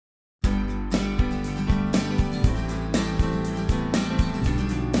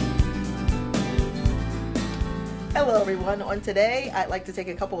Hello everyone. On today, I'd like to take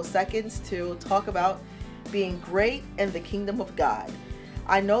a couple of seconds to talk about being great in the kingdom of God.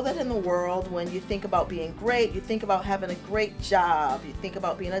 I know that in the world, when you think about being great, you think about having a great job, you think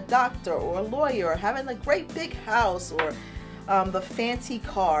about being a doctor or a lawyer, or having a great big house, or the fancy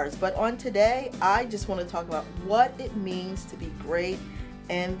cars. But on today, I just want to talk about what it means to be great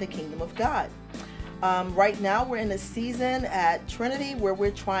in the kingdom of God. Right now we're in a season at Trinity where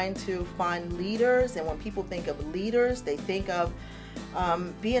we're trying to find leaders, and when people think of leaders, they think of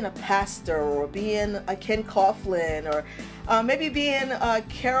being a pastor, or being a Ken Coughlin, or maybe being a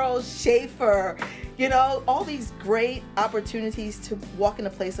Carol Schaefer, all these great opportunities to walk in a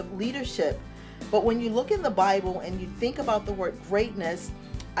place of leadership. But when you look in the Bible and you think about the word greatness,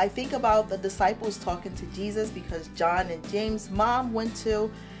 I think about the disciples talking to Jesus, because John and James' mom went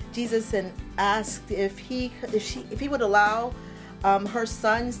to Jesus and asked if he would allow her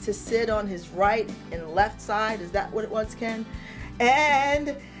sons to sit on his right and left side. Is that what it was, Ken?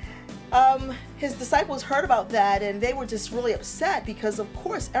 And his disciples heard about that, and they were just really upset, because of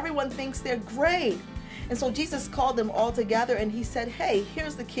course everyone thinks they're great. And so Jesus called them all together and he said, hey,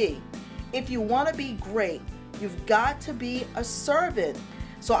 here's the key. If you want to be great, you've got to be a servant.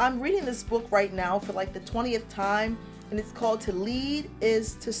 So I'm reading this book right now for like the 20th time, and it's called To Lead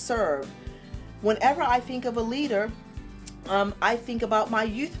is to Serve. Whenever I think of a leader, I think about my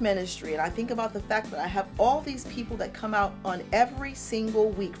youth ministry, and I think about the fact that I have all these people that come out on every single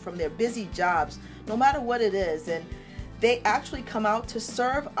week from their busy jobs, no matter what it is, and they actually come out to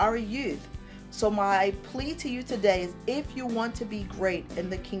serve our youth. So my plea to you today is, if you want to be great in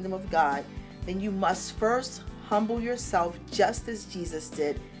the kingdom of God, then you must first humble yourself just as Jesus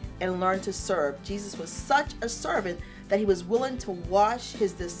did and learn to serve. Jesus was such a servant that he was willing to wash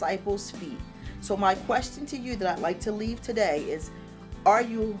his disciples' feet. So my question to you that I'd like to leave today is, are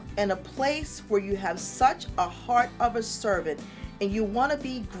you in a place where you have such a heart of a servant and you want to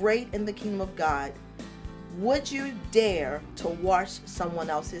be great in the kingdom of God? Would you dare to wash someone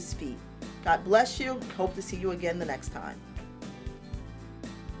else's feet? God bless you. Hope to see you again the next time.